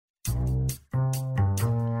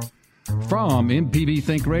From MPB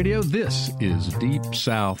Think Radio, this is Deep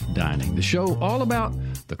South Dining, the show all about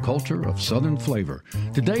the culture of Southern flavor.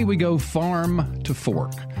 Today we go farm to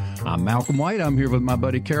fork. I'm Malcolm White. I'm here with my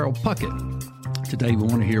buddy Carol Puckett. Today we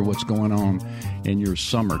want to hear what's going on in your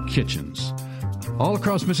summer kitchens. All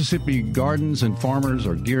across Mississippi, gardens and farmers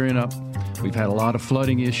are gearing up. We've had a lot of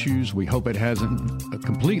flooding issues. We hope it hasn't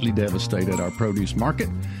completely devastated our produce market,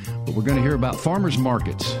 but we're going to hear about farmers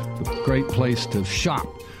markets, a great place to shop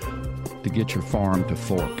to get your farm to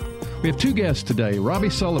fork. We have two guests today,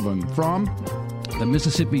 Robbie Sullivan from the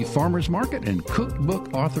Mississippi Farmers Market and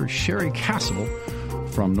cookbook author Sherry Castle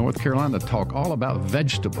from North Carolina to talk all about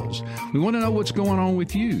vegetables. We want to know what's going on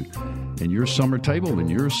with you and your summer table and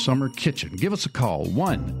your summer kitchen. Give us a call,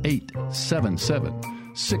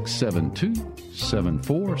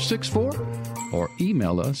 1-877-672-7464, or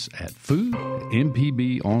email us at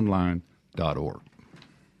food@mpbonline.org.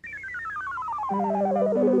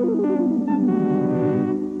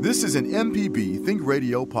 This is an MPB Think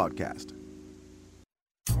Radio podcast.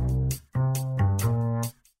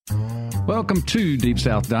 Welcome to Deep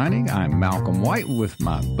South Dining. I'm Malcolm White with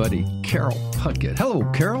my buddy Carol Puckett. Hello,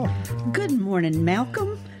 Carol. Good morning,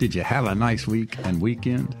 Malcolm. Did you have a nice week and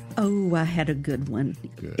weekend? Oh, I had a good one.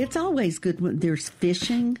 Good. It's always good when there's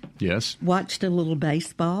fishing. Yes. Watched a little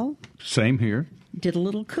baseball. Same here. Did a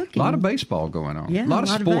little cooking. A lot of baseball going on. Yeah, a lot of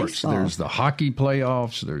sports. baseball. There's the hockey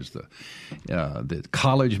playoffs. There's the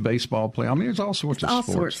college baseball play. I mean, there's all sorts of sports.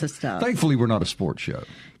 All sorts of stuff. Thankfully, we're not a sports show.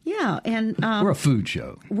 Yeah, and We're a food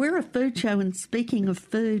show. We're a food show, and speaking of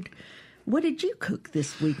food, what did you cook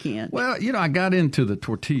this weekend? Well, I got into the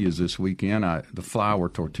tortillas this weekend, the flour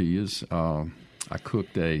tortillas. I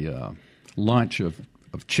cooked a lunch of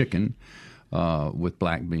chicken with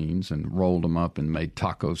black beans and rolled them up and made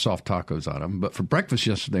soft tacos out of them. But for breakfast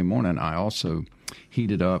yesterday morning, I also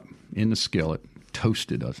heated up in the skillet,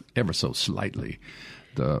 toasted ever so slightly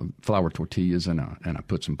the flour tortillas, and I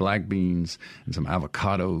put some black beans and some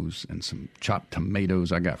avocados and some chopped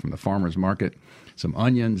tomatoes I got from the farmer's market, some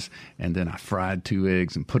onions, and then I fried 2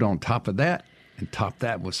 eggs and put on top of that, and topped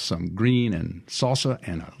that with some green and salsa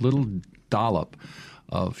and a little dollop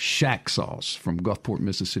of shack sauce from Gulfport,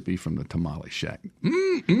 Mississippi, from the Tamale Shack. That's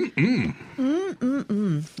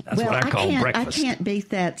what I call breakfast. I can't beat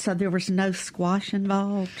that. So there was no squash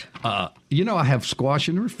involved? I have squash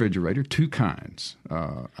in the refrigerator, two kinds.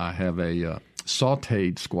 I have a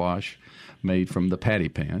sautéed squash made from the patty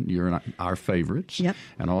pan. You're our favorites. Yep.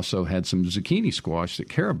 And also had some zucchini squash that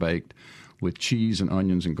Cara baked with cheese and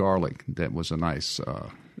onions and garlic. That was a nice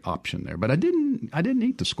option there. But I didn't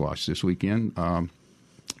eat the squash this weekend.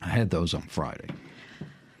 I had those on Friday.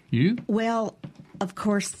 You? Well, of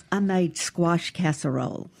course, I made squash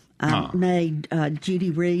casserole. I made Judy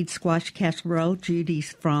Reed squash casserole.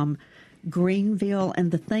 Judy's from Greenville, and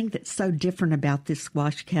the thing that's so different about this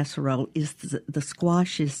squash casserole is the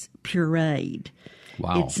squash is pureed.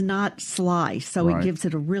 Wow. It's not sliced, so Right. it gives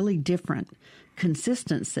it a really different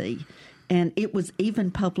consistency. And it was even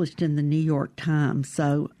published in the New York Times.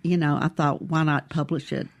 So, I thought, why not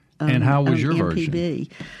publish it? And how was your MPB. version?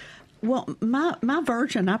 Well, my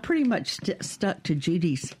version, I pretty much stuck to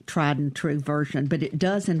Judy's tried and true version, but it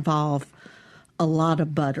does involve a lot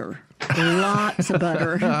of butter, lots of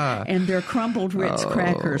butter, and they're crumbled Ritz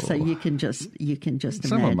crackers, so you can just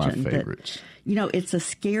Some imagine of my that. favorites. It's a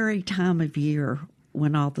scary time of year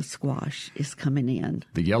when all the squash is coming in.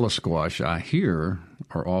 The yellow squash, I hear,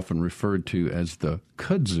 are often referred to as the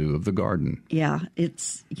kudzu of the garden. Yeah,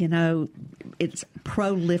 it's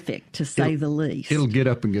prolific, to say the least. It'll get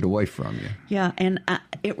up and get away from you. Yeah, and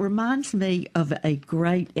it reminds me of a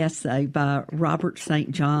great essay by Robert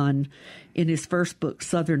St. John in his first book,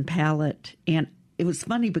 Southern Palate. And it was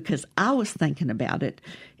funny because I was thinking about it,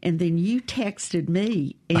 and then you texted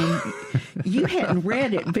me, and you hadn't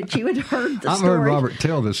read it, but you had heard the story. I've heard Robert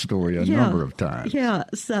tell this story a number of times. Yeah,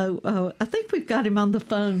 so I think we've got him on the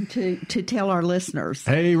phone to tell our listeners.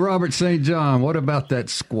 Hey, Robert St. John, what about that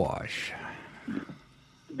squash?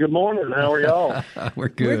 Good morning. How are y'all? We're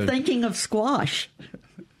good. We're thinking of squash.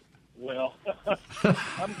 Well,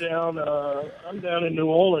 I'm down in New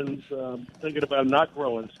Orleans, thinking about not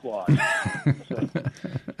growing squash.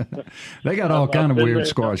 They got all kind of been weird there.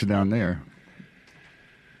 squash down there.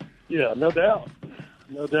 Yeah, no doubt.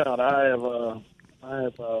 I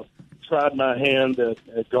have tried my hand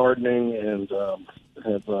at gardening, and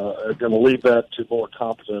have going to leave that to more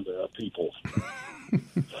competent people.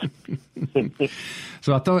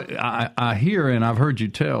 So I thought I hear, and I've heard you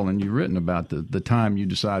tell, and you've written about the time you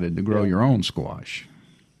decided to grow your own squash.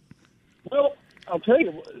 Well, I'll tell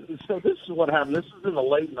you. So this is what happened. This is in the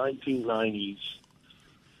late 1990s,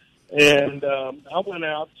 And I went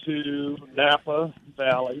out to Napa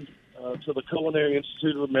Valley, to the Culinary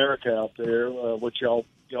Institute of America out there, which y'all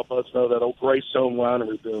both know, that old Greystone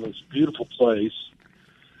Winery building. It's a beautiful place.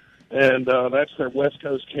 And that's their West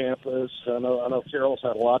Coast campus. I know Carol's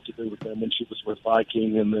had a lot to do with them when she was with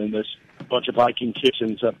Viking, and then there's a bunch of Viking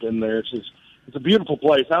kitchens up in there. It's a beautiful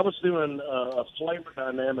place. I was doing a flavor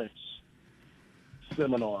dynamics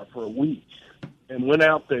seminar for a week and went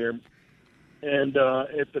out there. And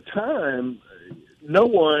at the time, no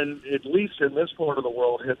one, at least in this part of the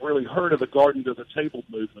world, had really heard of the garden to the table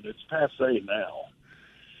movement. It's passé now.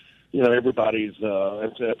 You know, everybody's,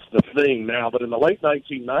 that's the thing now. But in the late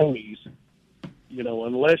 1990s, you know,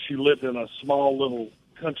 unless you lived in a small little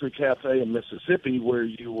country cafe in Mississippi where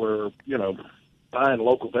you were, you know, buying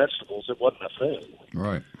local vegetables, it wasn't a thing.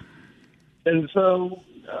 Right. And so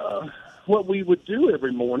what we would do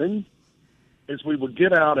every morning is we would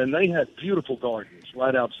get out, and they had beautiful gardens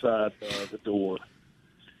right outside the door,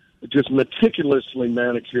 just meticulously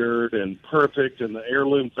manicured and perfect, and the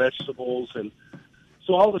heirloom vegetables. And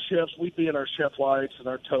so all the chefs, we'd be in our chef lights and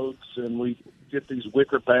our totes, and we'd get these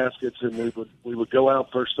wicker baskets, and we would go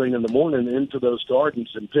out first thing in the morning into those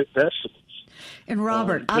gardens and pick vegetables. And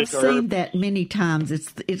Robert, I've seen that many times.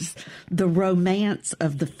 It's the romance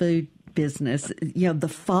of the food business. You know, the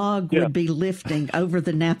fog would be lifting over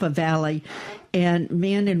the Napa Valley, and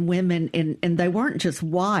men and women, and they weren't just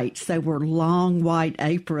whites, they were long white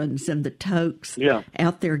aprons and the toques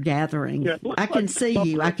out there gathering. Yeah, I can see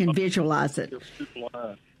you. I can visualize it.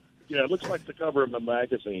 Yeah, it looks like the cover of a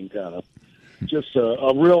magazine, kind of. Just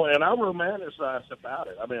a real, and I romanticized about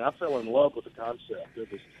it. I mean, I fell in love with the concept.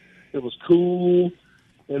 It was cool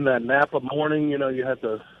in that Napa morning. You know, you had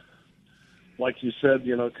the, like you said,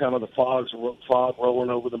 you know, kind of the fog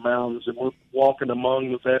rolling over the mountains, and we're walking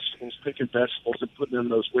among the vegetables, picking vegetables and putting in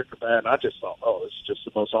those wicker baskets. I just thought, oh, it's just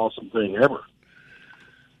the most awesome thing ever.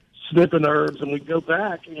 Snipping herbs, and we'd go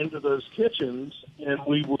back into those kitchens, and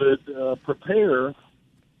we would prepare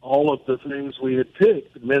all of the things we had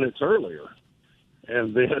picked minutes earlier.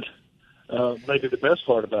 And then maybe the best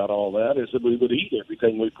part about all that is that we would eat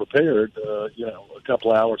everything we prepared, you know, a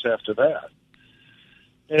couple hours after that.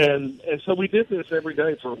 And so we did this every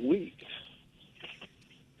day for a week.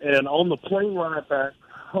 And on the plane ride back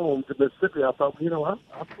home to Mississippi, I thought, you know, I'm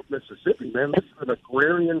from Mississippi, man. This is an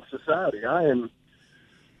agrarian society.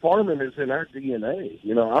 Farming is in our DNA.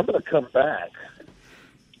 You know, I'm going to come back,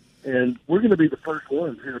 and we're going to be the first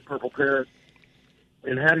ones here at Purple Parrot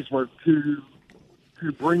in Hattiesburg to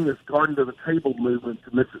bring this garden to the table movement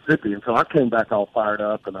to Mississippi. And so I came back all fired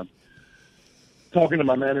up, and I'm talking to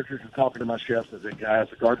my managers and talking to my chefs. I said, guys,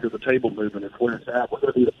 the garden to the table movement is where it's at. We're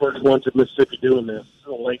going to be the first ones in Mississippi doing this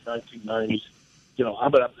in the late 1990s. You know,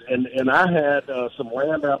 and I had some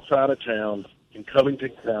land outside of town in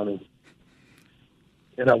Covington County,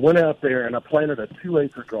 and I went out there and I planted a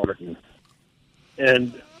 2-acre garden.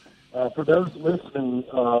 And for those listening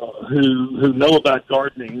who know about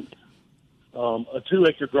gardening, a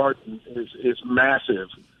 2-acre garden is massive.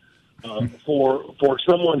 For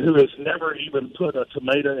someone who has never even put a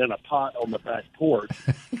tomato in a pot on the back porch,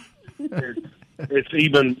 it's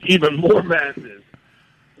even more massive.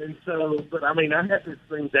 And so, but I mean, I had this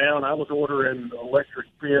thing down. I was ordering electric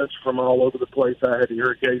fence from all over the place. I had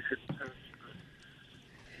irrigation.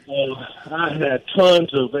 I had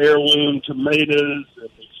tons of heirloom tomatoes and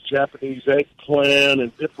Japanese eggplant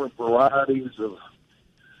and different varieties of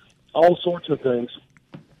all sorts of things.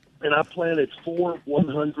 And I planted 4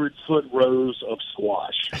 100-foot rows of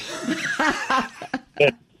squash.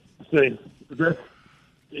 And, see,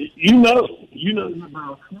 you know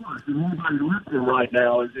about squash. And anybody listening right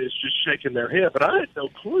now is just shaking their head. But I had no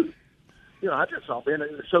clue. You know, I just saw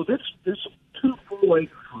it. So this 2 full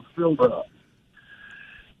acres was filled up.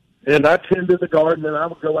 And I tended the garden, and I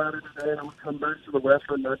would go out every day, and I would come back to the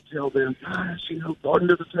restaurant, and I'd tell them, gosh, you know, garden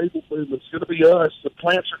to the table movement's going to be us. The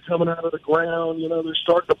plants are coming out of the ground. You know, they're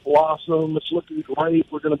starting to blossom. It's looking great.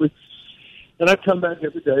 We're going to be. And I'd come back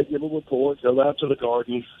every day, give a report, go out to the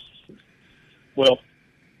garden. Well,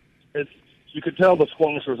 you could tell the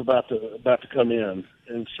squash was about to come in,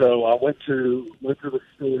 and so I went to the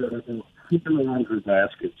store and put in the laundry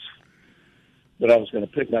baskets that I was going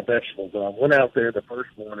to pick my vegetables. And I went out there the first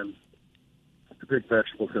morning to pick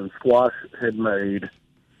vegetables, and squash had made,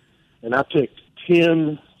 and I picked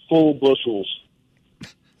 10 full bushels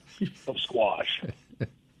of squash.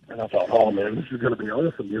 And I thought, oh, man, this is going to be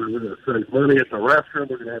awesome. You know, we're going to save money at the restaurant.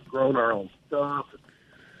 We're going to have grown our own stuff.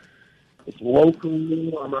 It's local.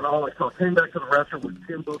 I mean, so I came back to the restaurant with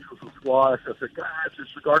 10 bushels of squash. I said, guys,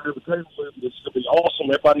 it's the garden to the table. This is going to be awesome.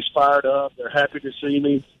 Everybody's fired up. They're happy to see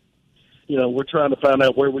me. we're trying to find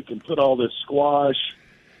out where we can put all this squash,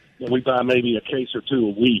 and we buy maybe a case or two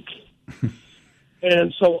a week.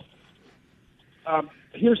 And so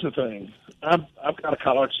here's the thing. I've got a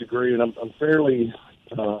college degree, and I'm fairly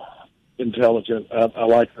intelligent. I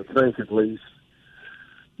like to think, at least.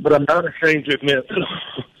 But I'm not ashamed to admit,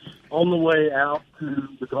 on the way out to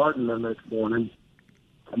the garden the next morning,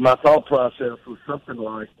 my thought process was something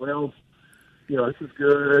like, well, this is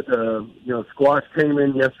good. Squash came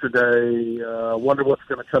in yesterday. I wonder what's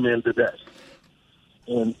going to come in today.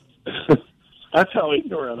 And that's how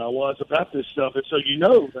ignorant I was about this stuff. And so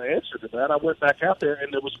the answer to that, I went back out there,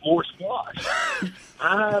 and there was more squash.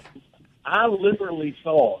 I literally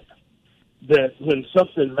thought that when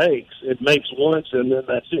something makes, it makes once, and then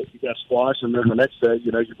that's it. You got squash, and then the next day,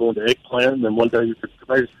 you're going to eggplant, and then one day you're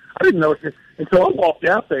tomatoes. I didn't know it. And so I walked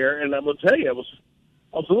out there, and I'm going to tell you, I was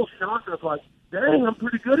a little shocked. I was like, dang, I'm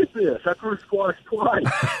pretty good at this. I grew squash twice.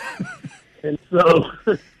 and so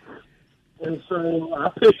I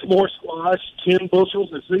picked more squash, 10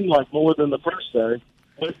 bushels. It seemed like more than the first day.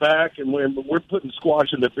 Went back, and we're putting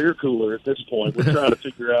squash in the beer cooler at this point. We're trying to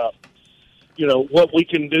figure out, what we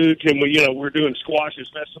can do. Can we, we're doing squashes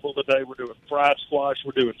festival today. We're doing fried squash.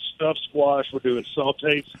 We're doing stuffed squash. We're doing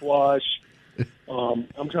sauteed squash.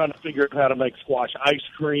 I'm trying to figure out how to make squash ice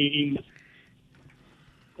cream.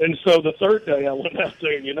 And so the third day I went out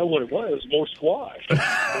there, and you know what it was? More squash.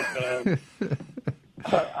 I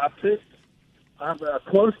picked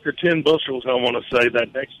close to 10 bushels, I want to say,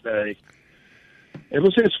 that next day.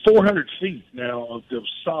 It's 400 feet now of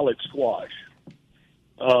solid squash.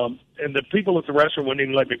 And the people at the restaurant wouldn't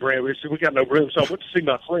even let me grab it. They said, we got no room. So I went to see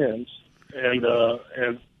my friends, and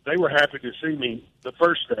they were happy to see me the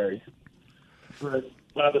first day. But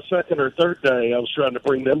by the second or third day, I was trying to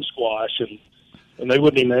bring them squash, and they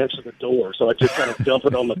wouldn't even answer the door. So I just kind of dump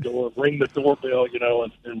it on the door, ring the doorbell,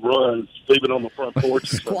 and run, leave it on the front porch.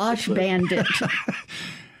 Squash bandit.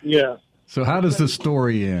 Yeah. So how does the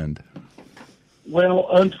story end? Well,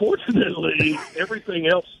 unfortunately, everything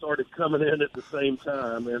else started coming in at the same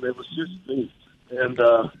time, and it was just me.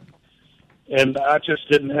 And I just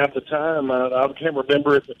didn't have the time. I can't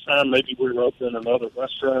remember at the time. Maybe we were opening another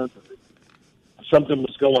restaurant. Something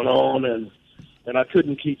was going on, and I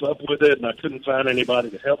couldn't keep up with it, and I couldn't find anybody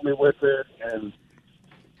to help me with it. And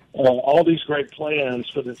all these great plans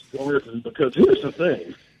for this garden, because here's the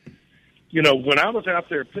thing. When I was out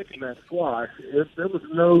there picking that squash, there was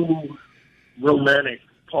no romantic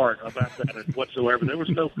part about that whatsoever. There was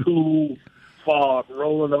no cool fog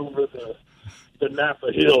rolling over the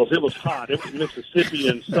Napa Hills. It was hot. It was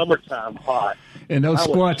Mississippian summertime hot. And those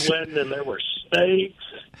squash, was sweating, and there were snakes,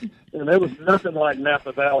 and there was nothing like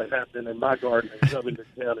Napa Valley happening in my garden in Covington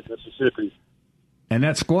County, Mississippi. And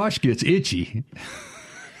that squash gets itchy.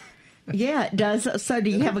 Yeah, it does. So do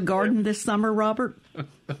you have a garden this summer, Robert?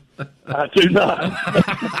 I do not.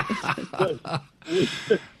 I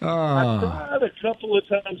tried a couple of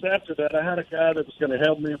times after that. I had a guy that was going to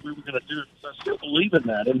help me if we were going to do it. I still believe in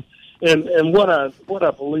that. And what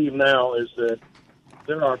I believe now is that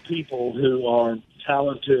there are people who are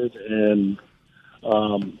talented and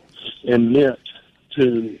meant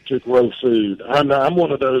to grow food. I'm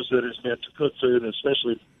one of those that is meant to cook food, and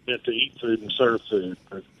especially meant to eat food and serve food.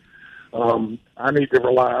 But I need to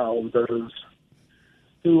rely on those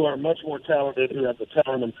who are much more talented, who have the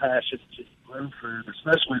talent and passion to grow food,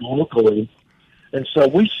 especially locally. And so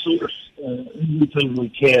we source anything we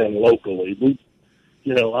can locally.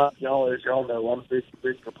 Y'all, as y'all know, I'm a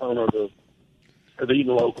big proponent of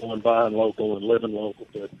eating local and buying local and living local.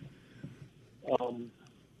 But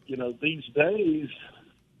these days,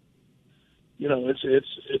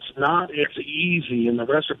 it's not as easy in the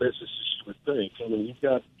restaurant business as you would think. I mean,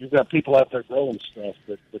 you've got people out there growing stuff,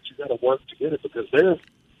 but you got to work to get it, because they're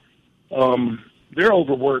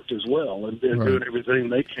overworked as well, and they're doing everything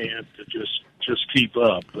they can to just keep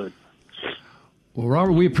up. But well,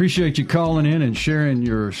 Robert, we appreciate you calling in and sharing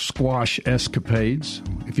your squash escapades.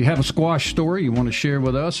 If you have a squash story you want to share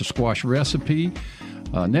with us, a squash recipe,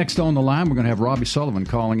 next on the line, we're going to have Robbie Sullivan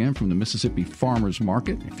calling in from the Mississippi Farmers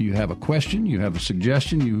Market. If you have a question, you have a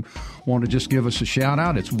suggestion, you want to just give us a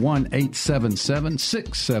shout-out, it's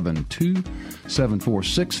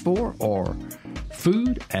 1-877-672-7464 or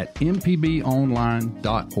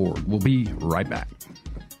food@mpbonline.org. We'll be right back.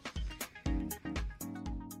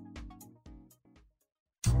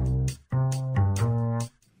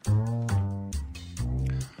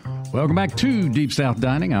 Welcome back to Deep South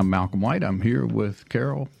Dining. I'm Malcolm White. I'm here with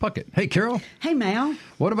Carol Puckett. Hey, Carol. Hey, Mal.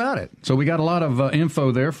 What about it? So we got a lot of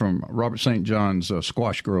info there from Robert St. John's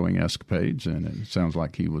squash growing escapades, and it sounds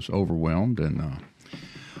like he was overwhelmed. And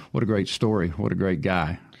what a great story. What a great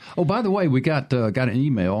guy. Oh, by the way, we got an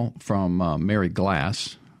email from Mary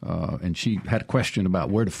Glass, and she had a question about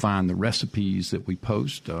where to find the recipes that we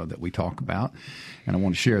post, that we talk about, and I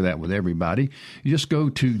want to share that with everybody. You just go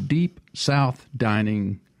to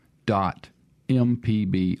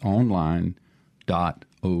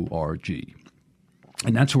deepsouthdining.mpbonline.org.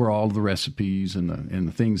 And that's where all the recipes and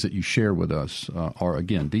the things that you share with us are,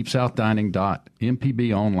 again,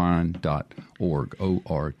 deepsouthdining.mpbonline.org,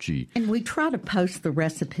 O-R-G. And we try to post the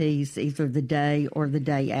recipes either the day or the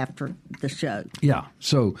day after the show. Yeah.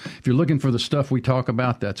 So if you're looking for the stuff we talk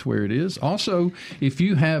about, that's where it is. Also, if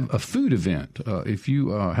you have a food event, if you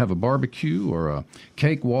have a barbecue or a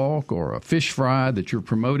cakewalk or a fish fry that you're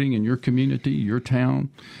promoting in your community, your town,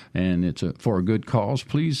 and it's for a good cause,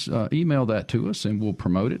 please email that to us, and we'll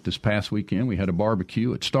promote it. This past weekend, we had a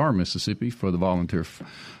barbecue at Star, Mississippi for the volunteer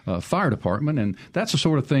fire department, and that's the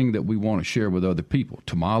sort of thing that we want to share with other people.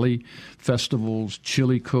 Tamale festivals,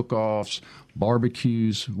 chili cook-offs,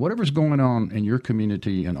 barbecues, whatever's going on in your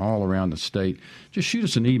community and all around the state, just shoot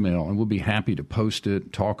us an email, and we'll be happy to post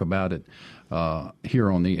it, talk about it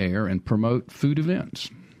here on the air, and promote food events.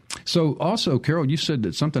 So also, Carol, you said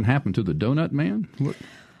that something happened to the Donut Man? What?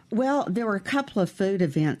 Well, there were a couple of food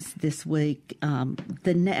events this week.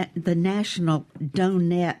 The National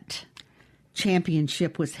Donut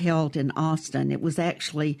Championship was held in Austin. It was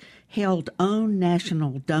actually held on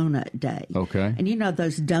National Donut Day. Okay. And you know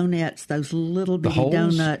those donuts, those little bitty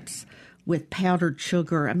donuts with powdered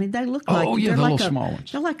sugar. I mean, they look like they're like little small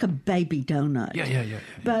ones. They're like a baby donut. Yeah.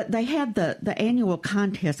 But they had the annual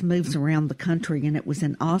contest moves around the country, and it was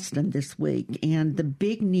in Austin this week. And the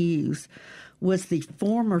big news was the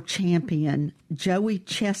former champion, Joey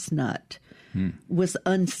Chestnut, was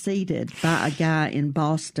unseated by a guy in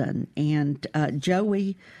Boston. And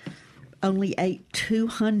Joey only ate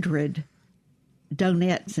 200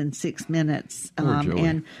 donuts in 6 minutes.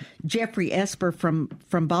 And Jeffrey Esper from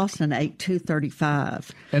Boston ate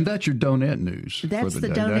 235. And that's your donut news. That's for the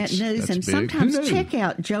the day. donut news. And big. Sometimes check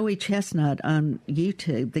out Joey Chestnut on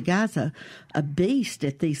YouTube. The guy's a beast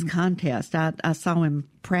at these contests. I saw him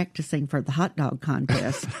practicing for the hot dog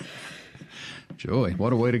contest. Joy,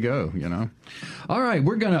 what a way to go, you know. All right,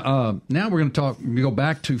 we're going to now we're going to go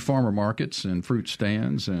back to farmer markets and fruit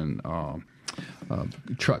stands and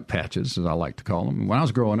truck patches, as I like to call them. When I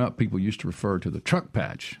was growing up, people used to refer to the truck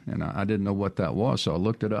patch, and I didn't know what that was, so I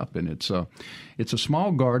looked it up, and it's a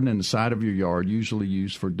small garden in the side of your yard, usually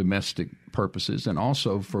used for domestic purposes and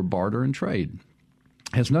also for barter and trade.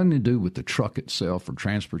 It has nothing to do with the truck itself or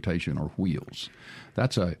transportation or wheels.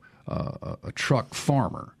 That's a truck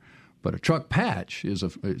farmer. But a truck patch is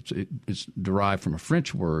it's derived from a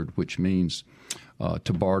French word which means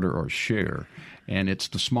to barter or share. And it's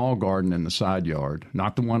the small garden in the side yard,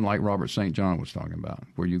 not the one like Robert St. John was talking about,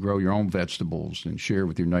 where you grow your own vegetables and share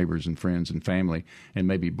with your neighbors and friends and family and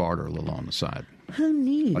maybe barter a little on the side. Who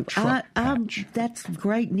knew? A truck patch. That's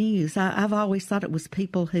great news. I've always thought it was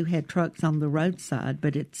people who had trucks on the roadside,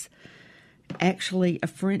 but it's actually a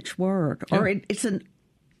French word. Yeah. Or it's an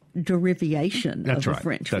derivation of a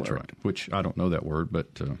French word. That's right, which I don't know that word,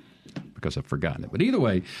 but because I've forgotten it. But either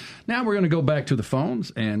way, now we're going to go back to the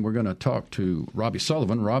phones, and we're going to talk to Robbie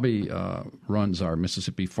Sullivan. Robbie runs our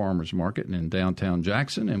Mississippi Farmers Market in downtown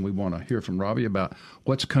Jackson, and we want to hear from Robbie about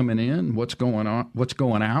what's coming in, what's going on, what's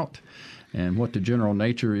going out, and what the general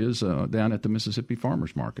nature is down at the Mississippi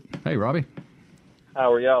Farmers Market. Hey, Robbie.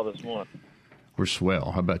 How are y'all this morning? We're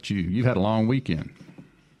swell. How about you? You've had a long weekend.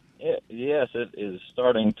 Yes, it is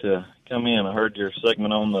starting to come in. I heard your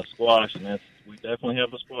segment on the squash, and we definitely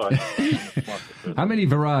have the squash. How many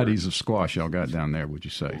varieties of squash y'all got down there, would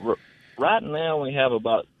you say? Right now we have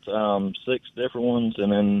about 6 different ones,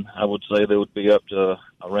 and then I would say there would be up to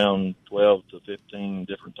around 12 to 15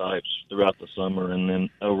 different types throughout the summer and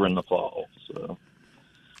then over in the fall. So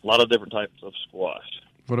a lot of different types of squash.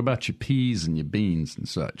 What about your peas and your beans and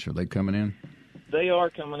such? Are they coming in? They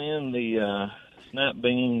are coming in. The snap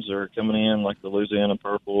beans are coming in, like the Louisiana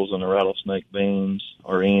purples and the rattlesnake beans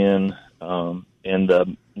are in. And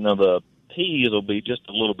the peas will be just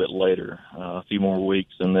a little bit later, a few more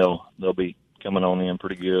weeks, and they'll be coming on in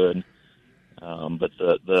pretty good. But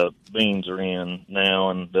the beans are in now,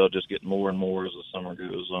 and they'll just get more and more as the summer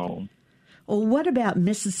goes on. Well, what about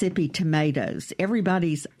Mississippi tomatoes?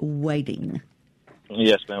 Everybody's waiting.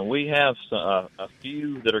 Yes, ma'am. We have a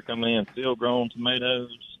few that are coming in, field-grown tomatoes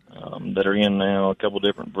that are in now, a couple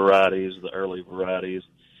different varieties, the early varieties.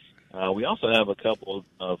 We also have a couple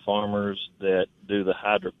of farmers that do the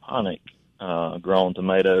hydroponic grown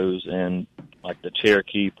tomatoes and like the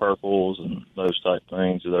Cherokee purples and those type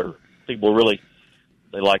things. People really,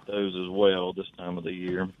 they like those as well this time of the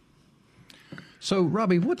year. So,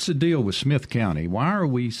 Robbie, what's the deal with Smith County? Why do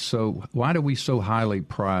we so highly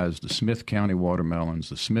prize the Smith County watermelons,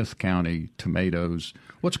 the Smith County tomatoes?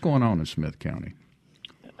 What's going on in Smith County?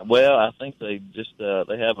 Well, I think they just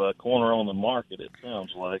they have a corner on the market. It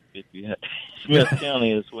sounds like if you have, Smith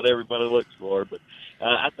County is what everybody looks for, but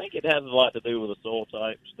I think it has a lot to do with the soil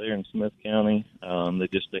types there in Smith County. They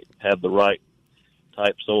have the right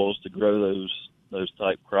type soils to grow those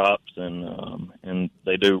type crops, and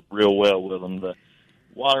they do real well with them. The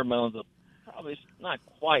watermelons are probably not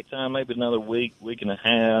quite time, maybe another week and a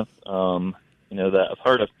half. That I've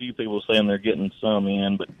heard a few people saying they're getting some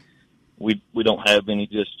in, but we don't have any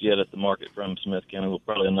just yet at the market from Smith County. We'll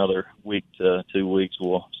probably another week to 2 weeks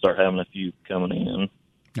we'll start having a few coming in.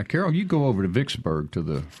 Now, Carol, you go over to Vicksburg to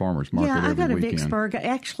the farmers market every weekend. Yeah, I go to Vicksburg.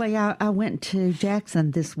 Actually, I went to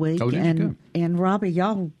Jackson this week, and Robbie,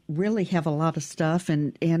 y'all really have a lot of stuff.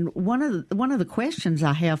 And one of the questions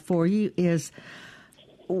I have for you is,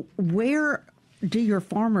 where do your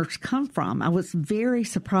farmers come from? I was very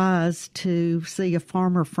surprised to see a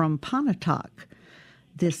farmer from Pontotoc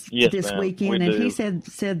this weekend, and he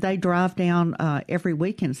said they drive down every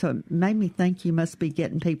weekend. So it made me think you must be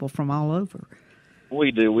getting people from all over.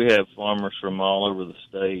 We do. We have farmers from all over the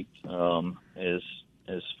state.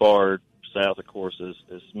 As far south, of course,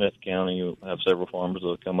 as Smith County, you have several farmers that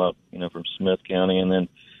will come up, from Smith County, and then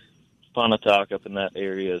Pontotoc up in that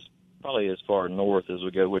area is probably as far north as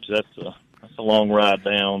we go, which that's a long ride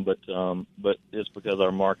down, but it's because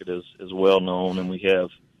our market is well known, and we have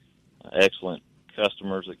excellent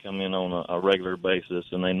customers that come in on a regular basis,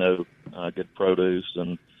 and they know good produce,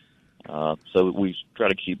 and so we try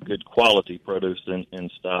to keep good quality produce in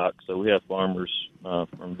stock. So we have farmers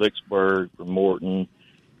from Vicksburg, from Morton.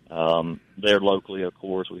 There locally, of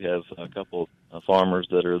course, we have a couple of farmers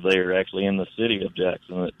that are there actually in the city of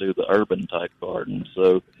Jackson that do the urban type garden.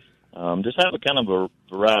 So just have a kind of a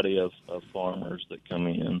variety of farmers that come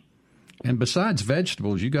in. And besides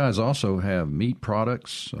vegetables, you guys also have meat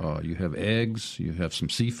products. You have eggs. You have some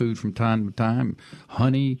seafood from time to time,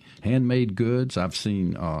 honey, handmade goods. I've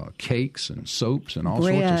seen cakes and soaps and all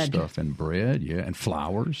sorts of stuff, and bread, and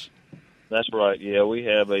flowers. That's right. Yeah, we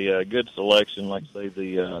have a good selection. Like say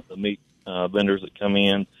the meat vendors that come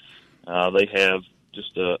in, they have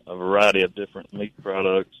just a variety of different meat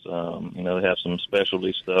products. They have some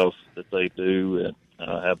specialty stuff that they do.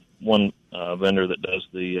 Have one vendor that does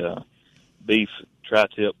the beef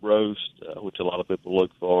tri-tip roast, which a lot of people look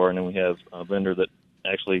for, and then we have a vendor that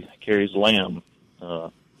actually carries lamb.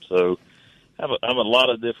 So have a lot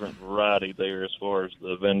of different variety there as far as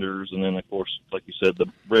the vendors, and then of course, like you said, the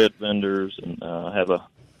bread vendors, and have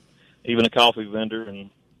even a coffee vendor, and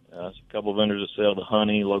a couple of vendors that sell the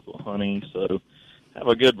honey, local honey. So have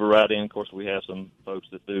a good variety, and of course, we have some folks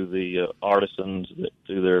that do the artisans that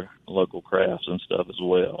do their local crafts and stuff as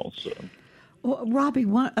well. So. Well, Robbie,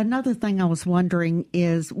 another thing I was wondering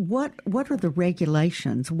is what are the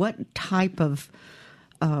regulations? What type of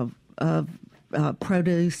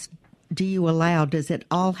produce do you allow? Does it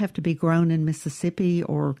all have to be grown in Mississippi,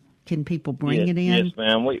 or can people bring it in? Yes,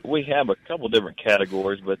 ma'am. We have a couple different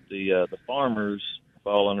categories, but the farmers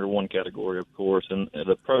fall under one category, of course, and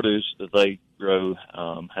the produce that they grow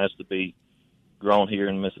has to be grown here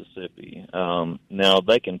in Mississippi. Now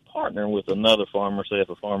they can partner with another farmer. Say if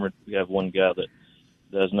a farmer, we have one guy that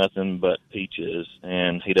does nothing but peaches,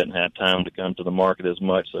 and he doesn't have time to come to the market as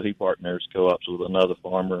much, so he partners co-ops with another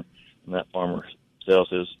farmer, and that farmer sells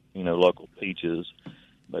his local peaches.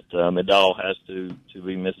 But it all has to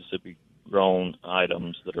be Mississippi grown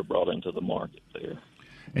items that are brought into the market there.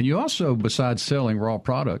 And you also, besides selling raw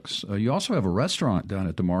products, you also have a restaurant down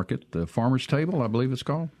at the market, the Farmer's Table, I believe it's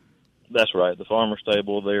called. That's right. The Farmer's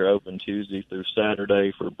Table, they're open Tuesday through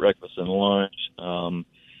Saturday for breakfast and lunch.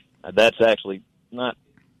 That's actually not,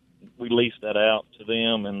 we lease that out to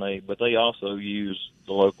them, but they also use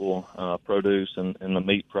the local produce and the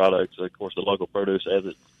meat products. Of course, the local produce, as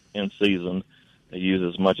it's in season, they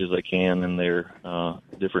use as much as they can in their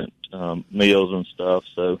different meals and stuff.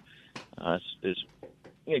 So it's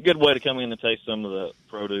a good way to come in and taste some of the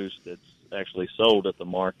produce that's actually sold at the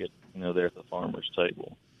market, there at the Farmer's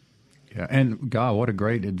Table. Yeah, and God, what a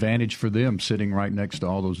great advantage for them sitting right next to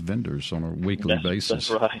all those vendors on a weekly basis.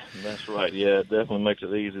 That's right. Yeah, it definitely makes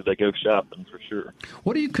it easy. They go shopping for sure.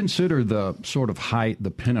 What do you consider the sort of height,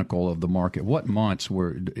 the pinnacle of the market? What months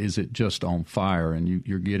is it just on fire and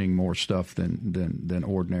you're getting more stuff than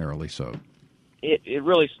ordinarily so? It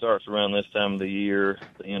really starts around this time of the year,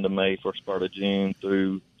 the end of May, first part of June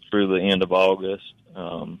through the end of August.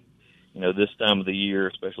 This time of the year,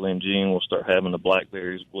 especially in June, we'll start having the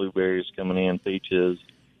blackberries, blueberries coming in, peaches,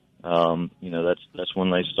 That's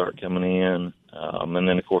when they start coming in. And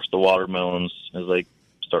then, of course, the watermelons, as they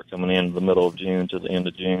start coming in the middle of June to the end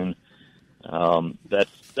of June,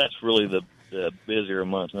 that's really the busier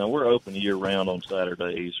months. Now, we're open year-round on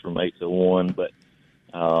Saturdays from 8 to 1, but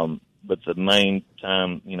the main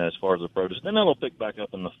time, as far as the produce, then it'll pick back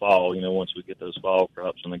up in the fall. Once we get those fall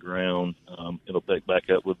crops in the ground, it'll pick back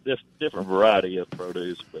up with different variety of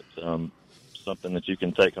produce, but something that you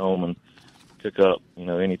can take home and cook up,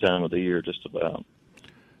 any time of the year, just about.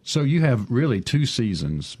 So you have really 2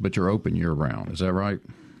 seasons, but you're open year-round. Is that right?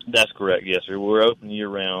 That's correct, yes, sir. We're open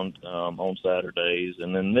year-round on Saturdays,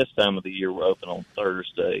 and then this time of the year we're open on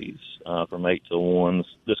Thursdays from 8 to 1.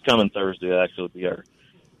 This coming Thursday will actually be our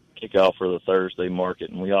kickoff for the Thursday market,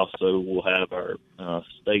 and we also will have our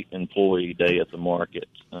state employee day at the market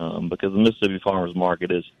because the Mississippi Farmers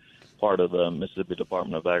Market is part of the Mississippi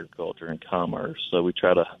Department of Agriculture and Commerce, so we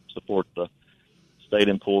try to support the state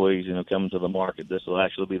employees, coming to the market. This will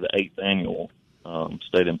actually be the 8th annual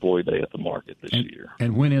State Employee Day at the market this year.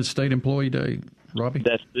 And when is State Employee Day, Robbie?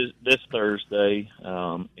 That's this Thursday.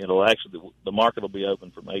 The market will be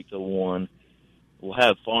open from 8 to 1. We'll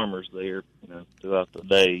have farmers there, throughout the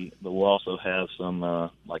day, but we'll also have some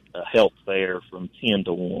like a health fair from 10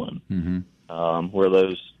 to 1, where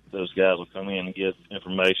those guys will come in and give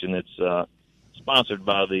information. It's sponsored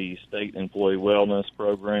by the State Employee Wellness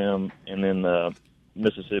Program and then the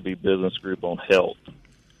Mississippi Business Group on Health.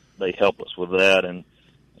 They help us with that, and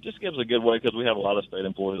it just gives a good way because we have a lot of state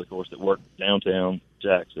employees, of course, that work downtown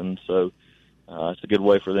Jackson. So it's a good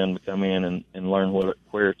way for them to come in and learn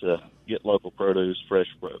where to get local produce, fresh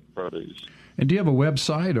produce. And do you have a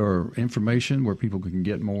website or information where people can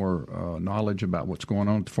get more knowledge about what's going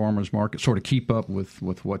on at the farmers market, sort of keep up with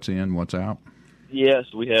what's in, what's out? Yes,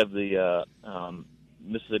 we have the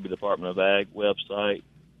Mississippi Department of Ag website,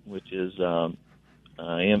 which is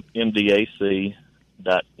mdac.ms.gov,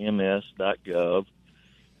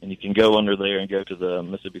 and you can go under there and go to the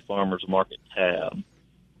Mississippi Farmers Market tab,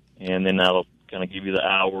 and then that'll kind of give you the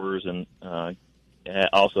hours, and it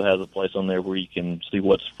also has a place on there where you can see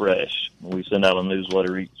what's fresh. We send out a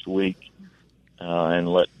newsletter each week and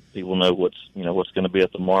let people know what's going to be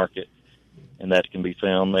at the market, and that can be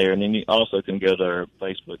found there. And then you also can go to our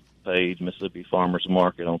Facebook page, Mississippi Farmers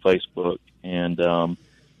Market on Facebook, and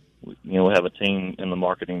we have a team in the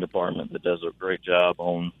marketing department that does a great job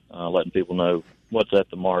on letting people know what's at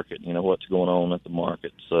the market, what's going on at the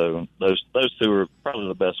market. So those 2 are probably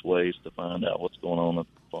the best ways to find out what's going on at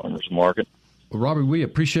the farmers market. Well, Robbie, we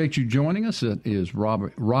appreciate you joining us. It is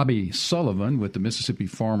Robbie Sullivan with the Mississippi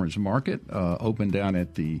Farmers Market, open down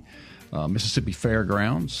at the Mississippi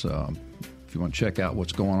Fairgrounds. If you want to check out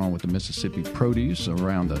what's going on with the Mississippi produce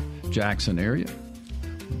around the Jackson area.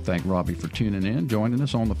 Thank Robbie for tuning in, joining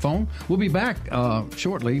us on the phone. We'll be back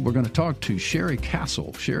shortly. We're going to talk to Sherry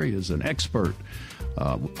Castle. Sherry is an expert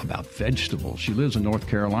about vegetables. She lives in North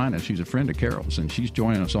Carolina. She's a friend of Carol's, and she's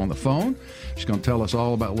joining us on the phone. She's going to tell us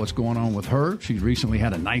all about what's going on with her. She's recently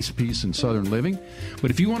had a nice piece in Southern Living. But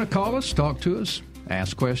if you want to call us, talk to us,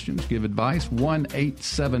 ask questions, give advice,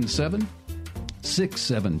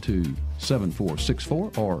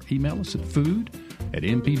 1-877-672-7464, or email us at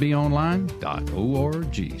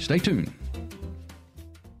food@mpbonline.org. Stay tuned.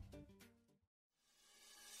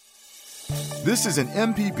 This is an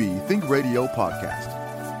MPB Think Radio podcast.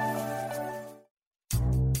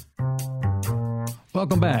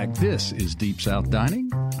 Welcome back. This is Deep South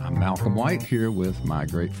Dining. I'm Malcolm White here with my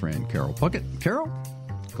great friend Carol Puckett. Carol,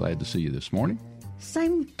 glad to see you this morning.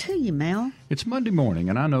 Same to you, Mal. It's Monday morning,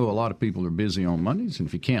 and I know a lot of people are busy on Mondays, and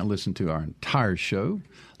if you can't listen to our entire show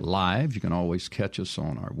live, you can always catch us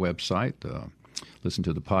on our website. Listen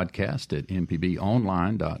to the podcast at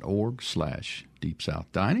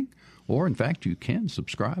mpbonline.org/deepsouthdIning. Or, in fact, you can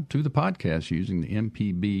subscribe to the podcast using the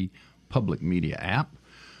MPB Public Media app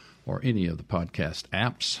or any of the podcast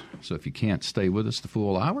apps. So if you can't stay with us the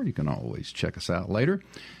full hour, you can always check us out later.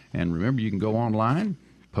 And remember, you can go online,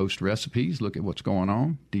 post recipes, look at what's going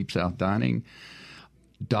on,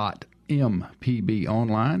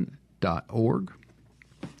 deepsouthdIning.mpbonline.org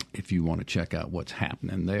if you want to check out what's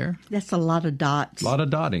happening there. That's a lot of dots. A lot of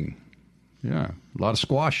dotting. Yeah, a lot of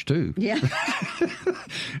squash, too. Yeah.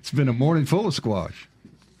 It's been a morning full of squash.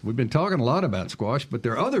 We've been talking a lot about squash, but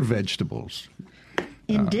there are other vegetables.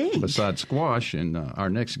 Indeed. Besides squash, and our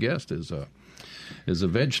next guest is a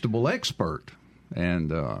vegetable expert,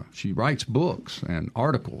 and she writes books and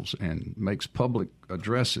articles and makes public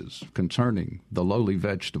addresses concerning the lowly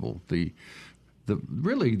vegetable, the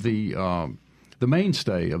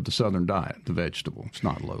mainstay of the Southern diet, the vegetable. It's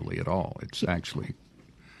not lowly at all. It's actually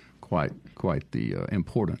quite the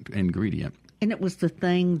important ingredient. And it was the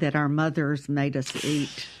thing that our mothers made us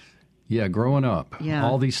eat. Yeah, growing up, Yeah.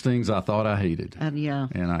 all these things I thought I hated, Yeah.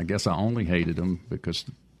 and I guess I only hated them because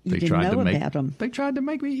You they didn't tried know to make about 'em. they tried to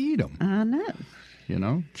make me eat them. I know. You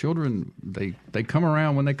know, children they come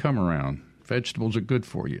around when they come around. Vegetables are good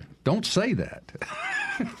for you. Don't say that.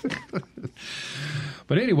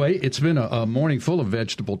 But anyway, it's been a morning full of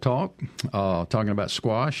vegetable talk, talking about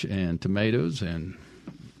squash and tomatoes and,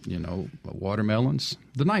 watermelons.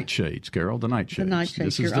 The nightshades, Carol, the nightshades. The nightshades,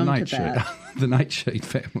 This is you're the onto nightshade. that. The nightshade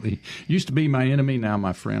family used to be my enemy, now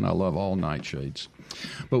my friend. I love all nightshades.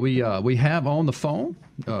 But we have on the phone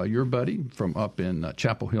your buddy from up in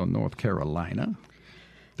Chapel Hill, North Carolina.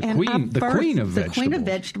 The queen of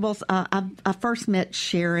vegetables. I first met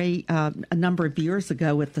Sherry a number of years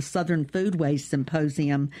ago at the Southern Foodways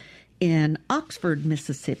Symposium in Oxford,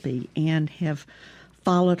 Mississippi, and have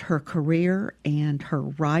followed her career and her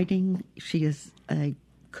writing. She is a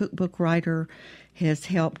cookbook writer, has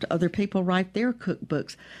helped other people write their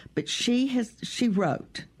cookbooks, but she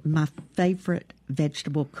wrote my favorite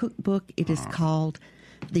vegetable cookbook. It is called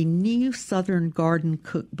The New Southern Garden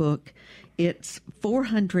Cookbook. It's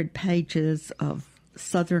 400 pages of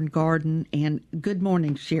Southern Garden. And good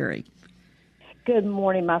morning, Sherry. Good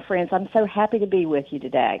morning, my friends. I'm so happy to be with you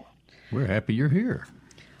today. We're happy you're here.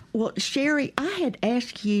 Well, Sherry, I had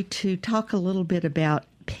asked you to talk a little bit about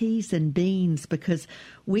peas and beans because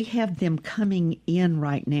we have them coming in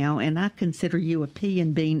right now, and I consider you a pea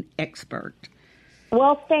and bean expert.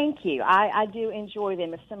 Well, thank you. I do enjoy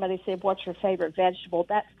them. If somebody said, what's your favorite vegetable,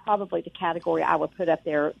 that's probably the category I would put up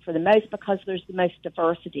there for the most because there's the most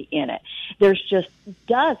diversity in it. There's just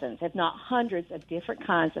dozens, if not hundreds, of different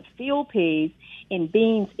kinds of field peas and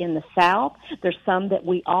beans in the South. There's some that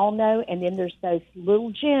we all know, and then there's those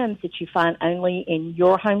little gems that you find only in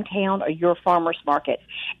your hometown or your farmer's market,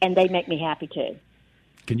 and they make me happy too.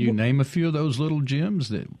 Can you name a few of those little gems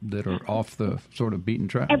that are off the sort of beaten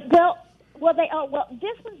track? Well, they are. Well,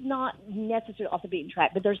 this one's not necessarily off the beaten track,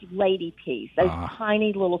 but there's lady peas, those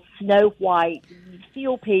tiny little snow white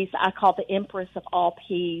field peas. I call the empress of all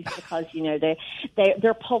peas because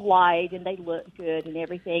they're polite and they look good and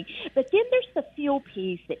everything. But then there's the field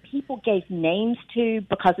peas that people gave names to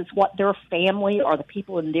because it's what their family or the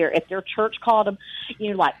people at their church called them.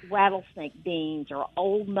 Like rattlesnake beans or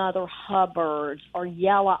Old Mother Hubbards or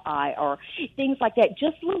yellow eye or things like that.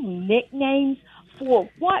 Just little nicknames for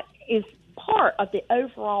what is part of the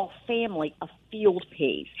overall family of field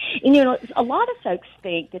peas. And, a lot of folks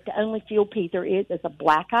think that the only field pea there is a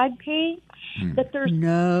black-eyed pea, but there's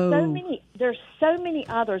so many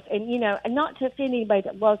others. And, and not to offend anybody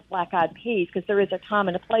that loves black-eyed peas because there is a time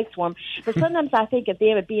and a place for them, but sometimes I think of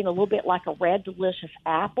them as being a little bit like a red, delicious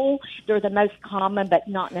apple. They're the most common, but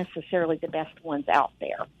not necessarily the best ones out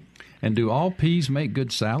there. And do all peas make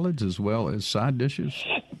good salads as well as side dishes?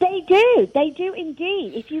 They do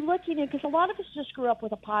indeed. If you look, because a lot of us just grew up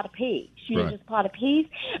with a pot of peas, Right. just a pot of peas.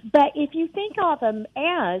 But if you think of them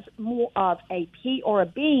as more of a pea or a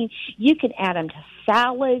bean, you can add them to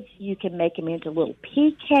salads. You can make them into little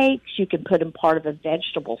pea cakes. You can put them part of a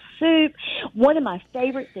vegetable soup. One of my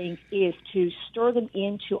favorite things is to stir them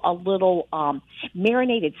into a little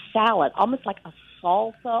marinated salad, almost like a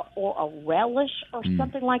salsa or a relish or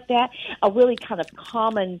something like that. A really kind of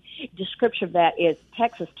common description of that is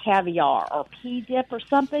Texas caviar or pea dip or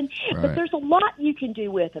something. Right. But there's a lot you can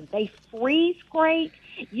do with them. They freeze great.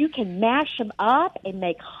 You can mash them up and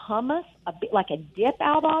make hummus, a bit like a dip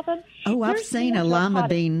out of them. Oh, I've seen a lima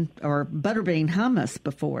bean or butter bean hummus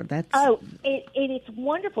before. It's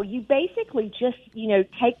wonderful. You basically just,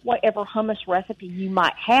 take whatever hummus recipe you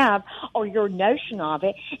might have or your notion of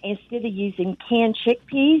it. Instead of using canned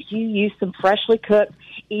chickpeas, you use some freshly cooked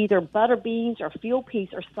either butter beans or field peas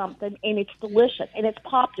or something, and it's delicious and it's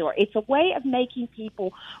popular. It's a way of making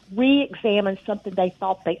people re-examine something they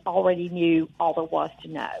thought they already knew all there was to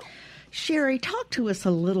know. Sherry, talk to us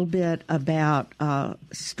a little bit about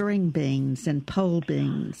string beans and pole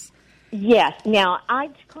beans. Yes. Now, I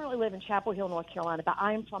currently live in Chapel Hill, North Carolina, but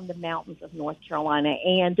I am from the mountains of North Carolina,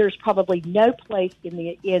 and there's probably no place in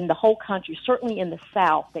the whole country, certainly in the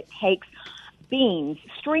South, that takes beans,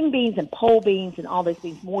 string beans and pole beans and all those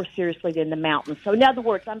things more seriously than the mountains. So in other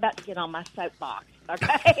words, I'm about to get on my soapbox,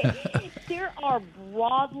 okay? There are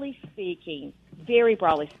very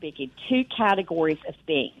broadly speaking, two categories of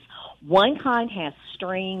beans. One kind has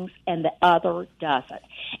strings and the other doesn't.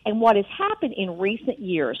 And what has happened in recent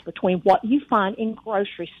years between what you find in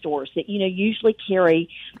grocery stores that, usually carry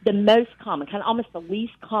the most common, kind of almost the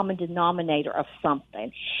least common denominator of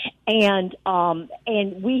something. And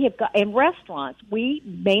we have got, in restaurants, we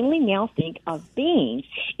mainly now think of beans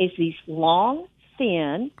as these long,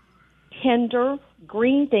 thin, tender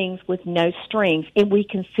green things with no strings, and we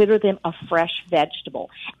consider them a fresh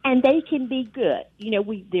vegetable. And they can be good.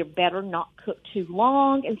 They're better not cooked too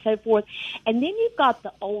long and so forth. And then you've got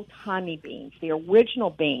the old-timey beans, the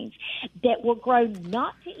original beans, that were grown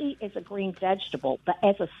not to eat as a green vegetable, but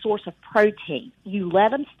as a source of protein. You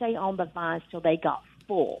let them stay on the vines till they got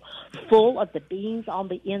full of the beans on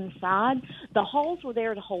the inside. The hulls were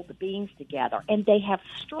there to hold the beans together, and they have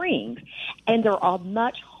strings, and they're a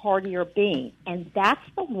much heartier bean. And that's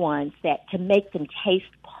the ones that, to make them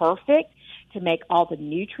taste perfect, to make all the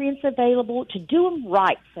nutrients available, to do them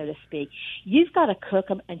right, so to speak, you've got to cook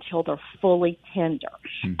them until they're fully tender.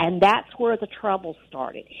 And that's where the trouble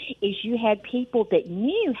started, is you had people that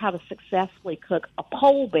knew how to successfully cook a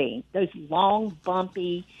pole bean, those long,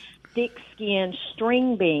 bumpy, thick-skinned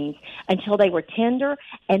string beans, until they were tender,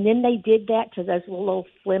 and then they did that to those little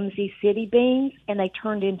flimsy city beans, and they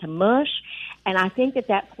turned into mush. And I think that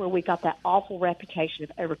that's where we got that awful reputation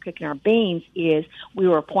of overcooking our beans, is we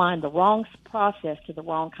were applying the wrong process to the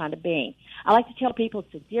wrong kind of bean. I like to tell people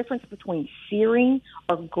it's the difference between searing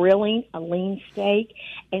or grilling a lean steak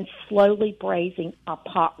and slowly braising a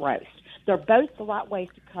pot roast. They're both the right ways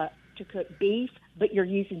to cook beef, but you're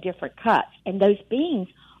using different cuts. And those beans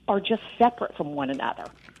are just separate from one another.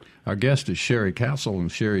 Our guest is Sherry Castle,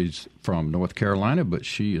 and Sherry's from North Carolina, but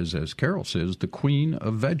she is, as Carol says, the queen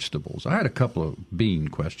of vegetables. I had a couple of bean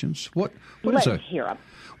questions. Let's hear them.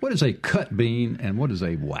 What is a cut bean and what is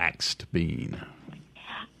a waxed bean?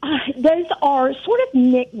 Those are sort of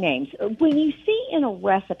nicknames. When you see in a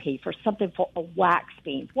recipe for something for a wax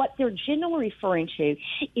bean, what they're generally referring to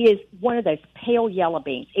is one of those pale yellow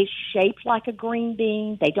beans. It's shaped like a green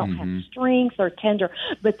bean. They don't have strings. They're tender,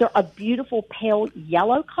 but they're a beautiful pale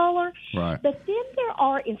yellow color. Right. But then there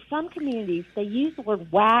are, in some communities, they use the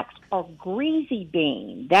word wax or greasy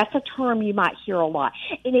bean. That's a term you might hear a lot.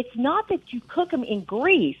 And it's not that you cook them in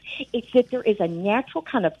grease. It's that there is a natural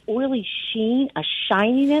kind of oily sheen, a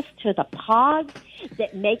shininess to the pods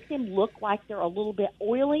that make them look like they're a little bit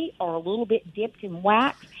oily or a little bit dipped in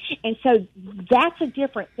wax. And so that's a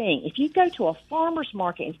different thing. If you go to a farmer's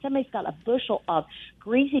market and somebody's got a bushel of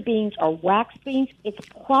greasy beans or wax beans, it's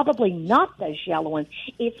probably not those yellow ones.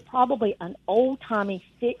 It's probably an old-timey,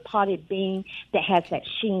 thick-potted bean that has that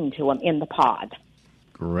sheen to them in the pod.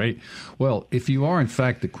 Great. Well, if you are, in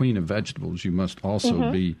fact, the queen of vegetables, you must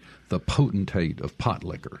also be the potentate of pot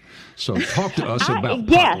liquor. So talk to us about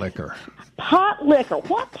pot liquor. Pot liquor.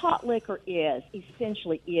 What pot liquor is,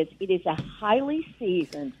 essentially, is it is a highly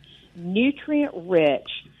seasoned,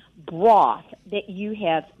 nutrient-rich broth that you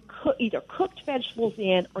have either cooked vegetables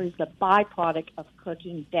in or is the byproduct of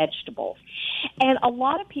cooking vegetables. And a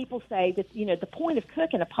lot of people say that, the point of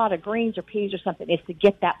cooking a pot of greens or peas or something is to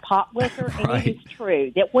get that pot liquor. Right. And it is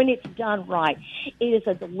true that when it's done right, it is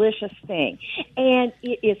a delicious thing. And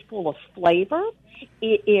it is full of flavor.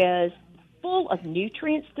 It is full of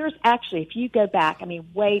nutrients. There's actually, if you go back,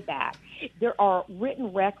 way back, there are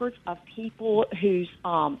written records of people who's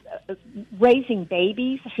raising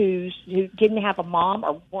babies who didn't have a mom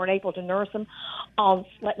or weren't able to nurse them,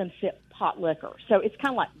 letting them sip pot liquor. So it's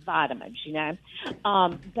kind of like vitamins,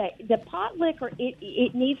 But the pot liquor,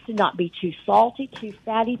 it needs to not be too salty, too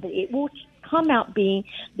fatty, but it will come out being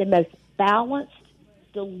the most balanced,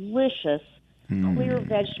 delicious, clear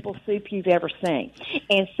vegetable soup you've ever seen.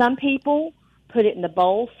 And some people put it in the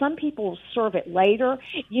bowl. Some people serve it later.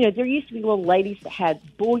 There used to be little ladies that had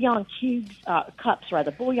bouillon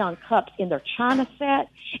bouillon cups in their china set,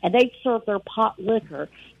 and they'd serve their pot liquor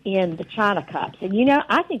in the china cups. And,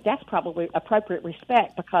 I think that's probably appropriate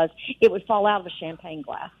respect because it would fall out of a champagne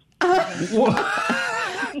glass.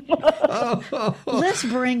 Let's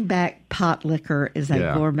bring back pot liquor as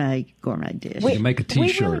a gourmet dish. You can make a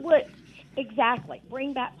T-shirt. We really would. Exactly.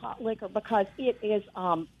 Bring back pot liquor because it is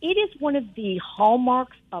one of the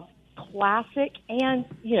hallmarks of classic and,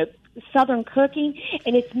 Southern cooking,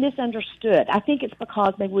 and it's misunderstood. I think it's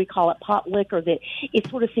because maybe we call it pot liquor that it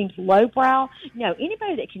sort of seems lowbrow. No,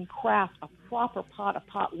 anybody that can craft a proper pot of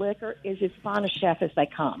pot liquor is as fine a chef as they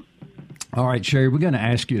come. All right, Sherry, we're going to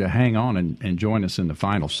ask you to hang on and join us in the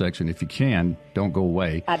final section. If you can, don't go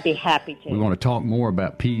away. I'd be happy to. We want to talk more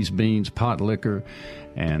about peas, beans, pot liquor,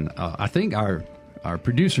 and I think our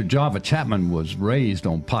producer, Java Chapman, was raised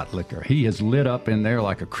on pot liquor. He has lit up in there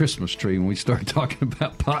like a Christmas tree when we start talking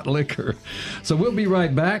about pot liquor. So we'll be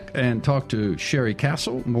right back and talk to Sherry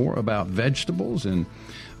Castle more about vegetables and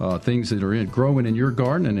things that are growing in your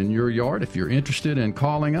garden and in your yard. If you're interested in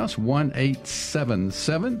calling us,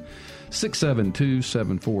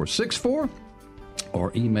 1-877-672-7464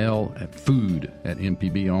 or email at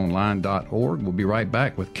food@mpbonline.org. We'll be right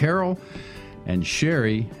back with Carol and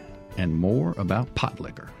Sherry and more about pot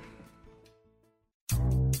liquor.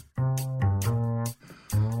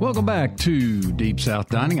 Welcome back to Deep South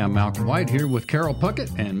Dining. I'm Malcolm White here with Carol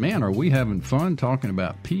Puckett, and man, are we having fun talking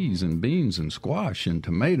about peas and beans and squash and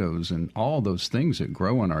tomatoes and all those things that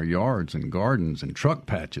grow in our yards and gardens and truck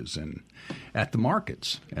patches and at the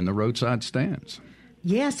markets and the roadside stands.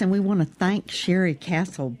 Yes, and we want to thank Sherry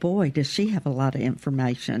Castle. Boy, does she have a lot of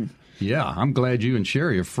information. Yeah, I'm glad you and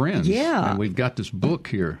Sherry are friends. Yeah. And we've got this book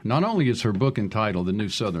here. Not only is her book entitled The New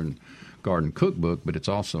Southern Garden Cookbook, but it's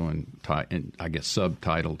also, I guess,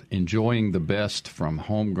 subtitled Enjoying the Best from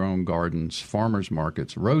Homegrown Gardens, Farmers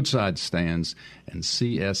Markets, Roadside Stands, and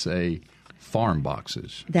CSA Farm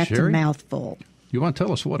Boxes. That's Sherry, a mouthful. You want to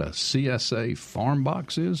tell us what a CSA Farm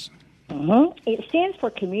Box is? It stands for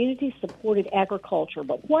Community Supported Agriculture,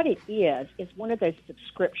 but what it is one of those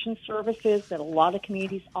subscription services that a lot of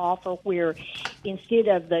communities offer where instead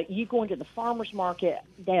of you going to the farmer's market,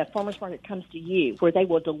 the farmer's market comes to you, where they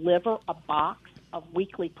will deliver a box of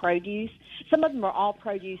weekly produce. Some of them are all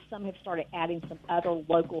produce. Some have started adding some other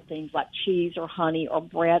local things like cheese or honey or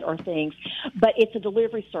bread or things. But it's a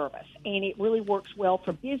delivery service, and it really works well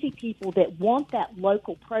for busy people that want that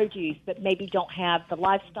local produce but maybe don't have the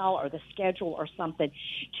lifestyle or the schedule or something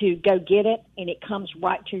to go get it, and it comes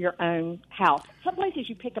right to your own house. Some places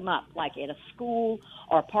you pick them up, like at a school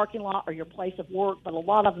or a parking lot or your place of work, but a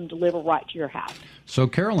lot of them deliver right to your house. So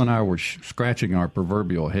Carol and I were scratching our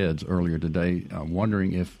proverbial heads earlier today,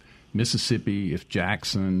 wondering if Mississippi, if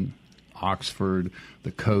Jackson, Oxford,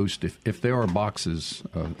 the coast, if there are boxes,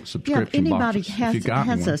 subscription anybody boxes.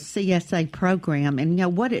 has a CSA program,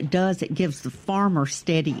 and what it does, it gives the farmer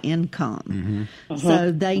steady income,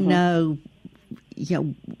 so they know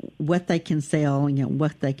what they can sell,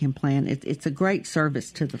 what they can plant. It's a great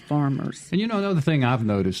service to the farmers. And another thing I've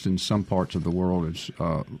noticed in some parts of the world is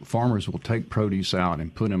farmers will take produce out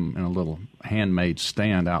and put them in a little handmade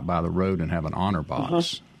stand out by the road and have an honor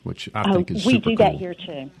box, which I think is super cool. We do that here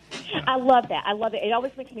too. I love that. I love it. It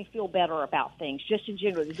always makes me feel better about things, just in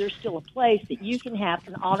general. There's still a place that you can have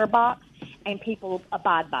an honor box, and people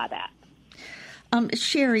abide by that.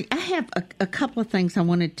 Sherry, I have a couple of things I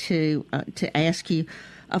wanted to ask you.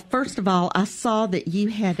 First of all, I saw that you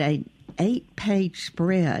had an 8-page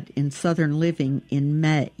spread in Southern Living in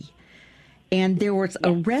May. And there was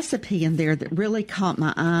a recipe in there that really caught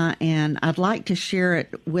my eye, and I'd like to share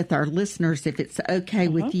it with our listeners if it's okay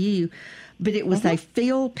with you. But it was a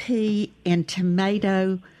field pea and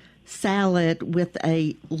tomato salad with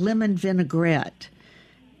a lemon vinaigrette.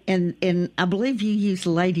 And I believe you use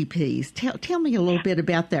lady peas. Tell me a little bit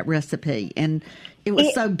about that recipe. And it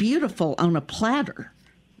was so beautiful on a platter.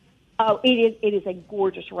 Oh, it is a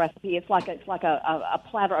gorgeous recipe. It's like a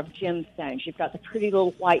platter of gemstones. You've got the pretty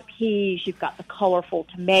little white peas. You've got the colorful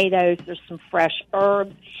tomatoes. There's some fresh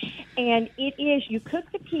herbs, and you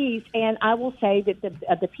cook the peas. And I will say that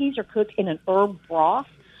the peas are cooked in an herb broth.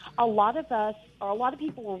 A lot of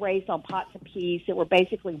people were raised on pots of peas that were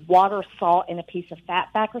basically water, salt, and a piece of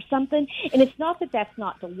fat back or something. And it's not that that's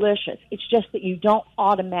not delicious. It's just that you don't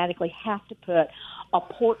automatically have to put a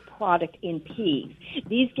pork product in peas.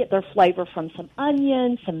 These get their flavor from some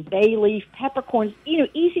onions, some bay leaf, peppercorns,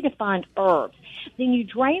 easy to find herbs. Then you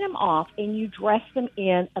drain them off and you dress them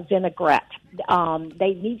in a vinaigrette.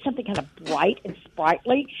 They need something kind of bright and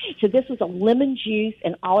sprightly. So this was a lemon juice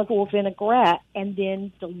and olive oil vinaigrette, and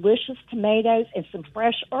then delicious tomatoes and some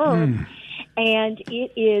fresh herbs. And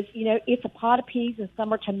it is, it's a pot of peas and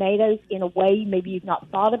some are tomatoes in a way maybe you've not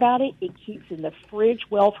thought about it. It keeps in the fridge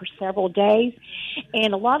well for several days.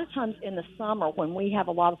 And a lot of times in the summer when we have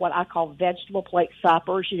a lot of what I call vegetable plate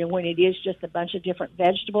suppers, when it is just a bunch of different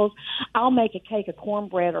vegetables, I'll make a cake of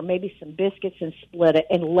cornbread or maybe some biscuits and split it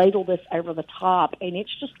and ladle this over the top. And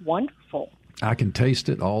it's just wonderful. I can taste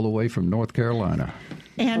it all the way from North Carolina.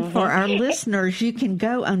 And for our listeners, you can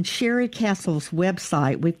go on Sherry Castle's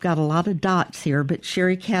website. We've got a lot of dots here, but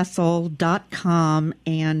sherrycastle.com.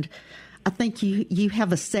 And I think you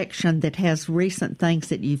have a section that has recent things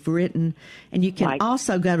that you've written. And you can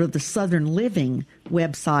also go to the Southern Living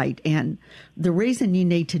website. And the reason you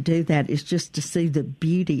need to do that is just to see the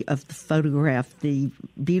beauty of the photograph, the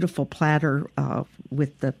beautiful platter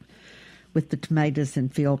with the tomatoes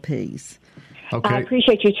and field peas. Okay. I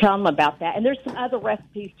appreciate you telling them about that. And there's some other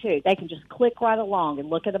recipes, too. They can just click right along and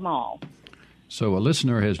look at them all. So a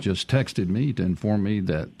listener has just texted me to inform me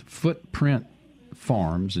that Footprint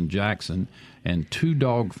Farms in Jackson and Two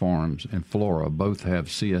Dog Farms in Flora both have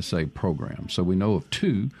CSA programs. So we know of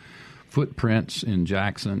two, Footprints in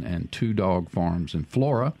Jackson and Two Dog Farms in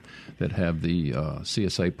Flora, that have the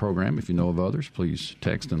CSA program. If you know of others, please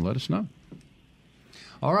text and let us know.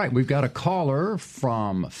 All right, we've got a caller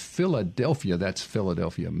from Philadelphia. That's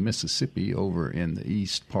Philadelphia, Mississippi, over in the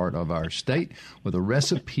east part of our state, with a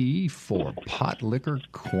recipe for pot liquor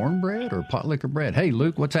cornbread or pot liquor bread. Hey,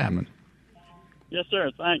 Luke, what's happening? Yes,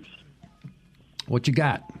 sir. Thanks. What you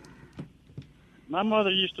got? My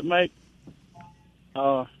mother used to make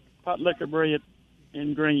pot liquor bread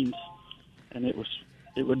in greens, and it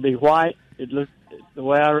would be white. It looked, the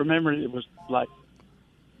way I remember it, it was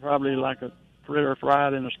probably like a fritter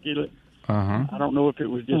fried in a skillet. Uh-huh. I don't know if it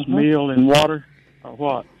was just meal and water or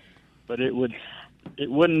what, but it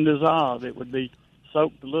wouldn't dissolve. It would be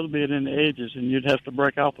soaked a little bit in the edges, and you'd have to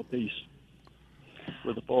break off a piece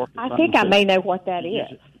with a fork. I think I may know what that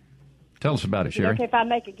is. Tell us about it, Sherry. Okay, if I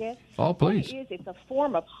make a guess? Oh, please. What it is, it's a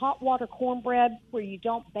form of hot water cornbread where you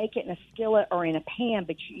don't bake it in a skillet or in a pan,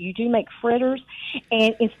 but you do make fritters.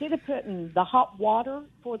 And instead of putting the hot water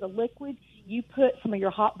for the liquid, you put some of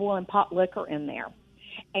your hot boiling pot liquor in there,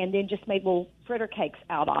 and then just make little fritter cakes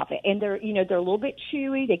out of it. And they're a little bit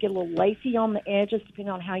chewy. They get a little lacy on the edges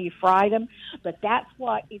depending on how you fry them. But that's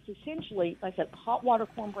what it's essentially, like I said, hot water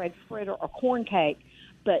cornbread fritter or corn cake,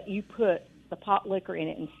 but you put the pot liquor in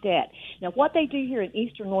it instead. Now, what they do here in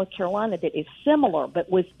eastern North Carolina that is similar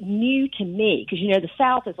but was new to me, because, the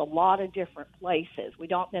South is a lot of different places. We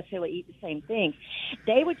don't necessarily eat the same things.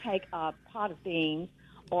 They would take a pot of beans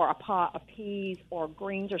or a pot of peas or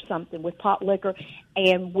greens or something with pot liquor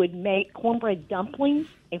and would make cornbread dumplings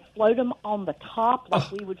and float them on the top like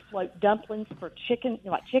we would float dumplings for chicken,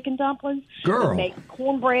 like chicken dumplings. Girl. Would make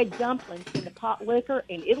cornbread dumplings in the pot liquor,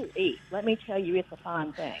 and it'll eat. Let me tell you, it's a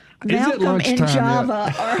fine thing. Malcolm and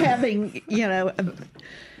Java are having,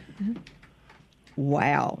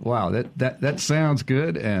 Wow. Wow, that sounds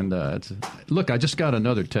good. And look, I just got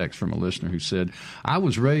another text from a listener who said, I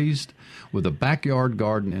was raised with a backyard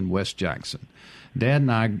garden in West Jackson. Dad and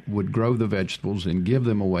I would grow the vegetables and give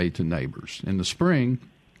them away to neighbors. In the spring,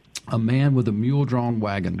 a man with a mule-drawn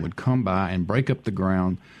wagon would come by and break up the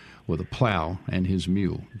ground with a plow and his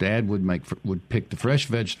mule. Dad would pick the fresh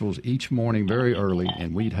vegetables each morning very early,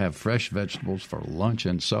 and we'd have fresh vegetables for lunch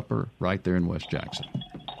and supper right there in West Jackson.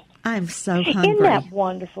 I'm so hungry. Isn't that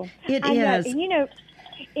wonderful? It is. is. And,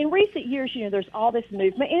 in recent years, there's all this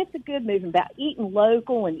movement, and it's a good movement about eating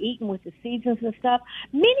local and eating with the seasons and stuff.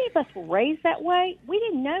 Many of us were raised that way. We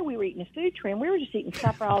didn't know we were eating a food trend. We were just eating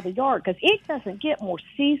supper out of the yard because it doesn't get more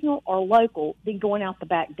seasonal or local than going out the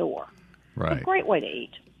back door. Right. It's a great way to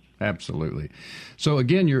eat. Absolutely. So,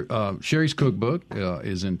 again, your Sherry's cookbook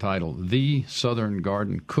is entitled The Southern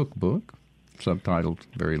Garden Cookbook, subtitled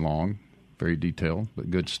very long, very detailed, but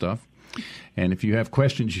good stuff. And if you have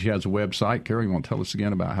questions, she has a website. Carrie, you want to tell us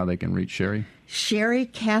again about how they can reach Sherry?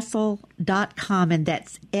 SherryCastle.com, and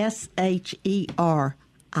that's SHERI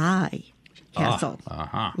Castle.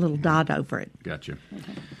 Little dot over it. Gotcha.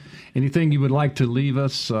 Anything you would like to leave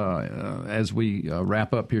us as we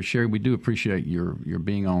wrap up here, Sherry? We do appreciate your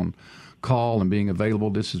being on call and being available.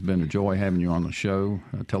 This has been a joy having you on the show.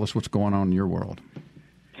 Tell us what's going on in your world.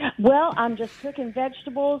 Well, I'm just cooking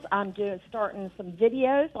vegetables. I'm starting some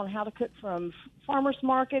videos on how to cook from farmers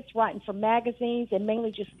markets, writing for magazines, and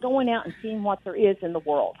mainly just going out and seeing what there is in the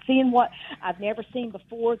world, seeing what I've never seen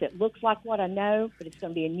before that looks like what I know, but it's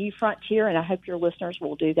going to be a new frontier, and I hope your listeners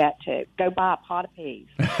will do that too. Go buy a pot of peas.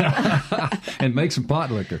 And make some pot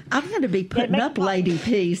liquor. I'm going to be putting up lady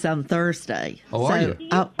peas on Thursday. Oh, so are you?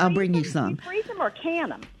 I'll bring you some. Do you freeze them or can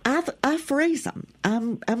them? I freeze them.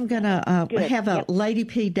 I'm going to have a lady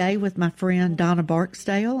pea day with my friend Donna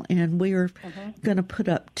Barksdale, and we are going to put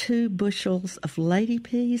up 2 bushels of lady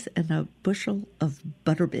peas and a bushel of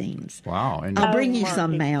butter beans. Wow. And I'll bring you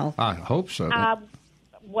some, Mal. I hope so.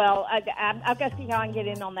 Well, I've got to see how I can get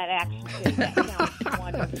in on that action, too. That sounds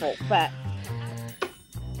wonderful. But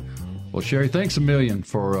well, Sherry, thanks a million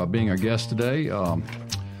for being our guest today.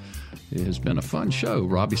 It has been a fun show.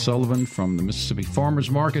 Robbie Sullivan from the Mississippi Farmers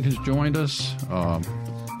Market has joined us.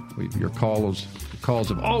 Your calls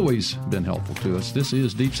have always been helpful to us. This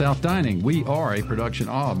is Deep South Dining. We are a production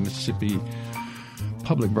of Mississippi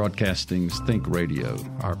Public Broadcasting's Think Radio.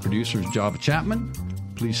 Our producer is Java Chapman.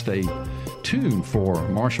 Please stay tuned for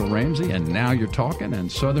Marshall Ramsey and Now You're Talking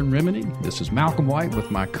and Southern Remedy. This is Malcolm White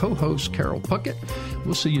with my co-host Carol Puckett.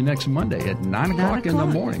 We'll see you next Monday at 9 o'clock in the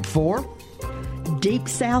morning for Deep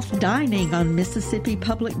South Dining on Mississippi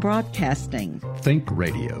Public Broadcasting. Think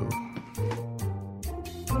Radio.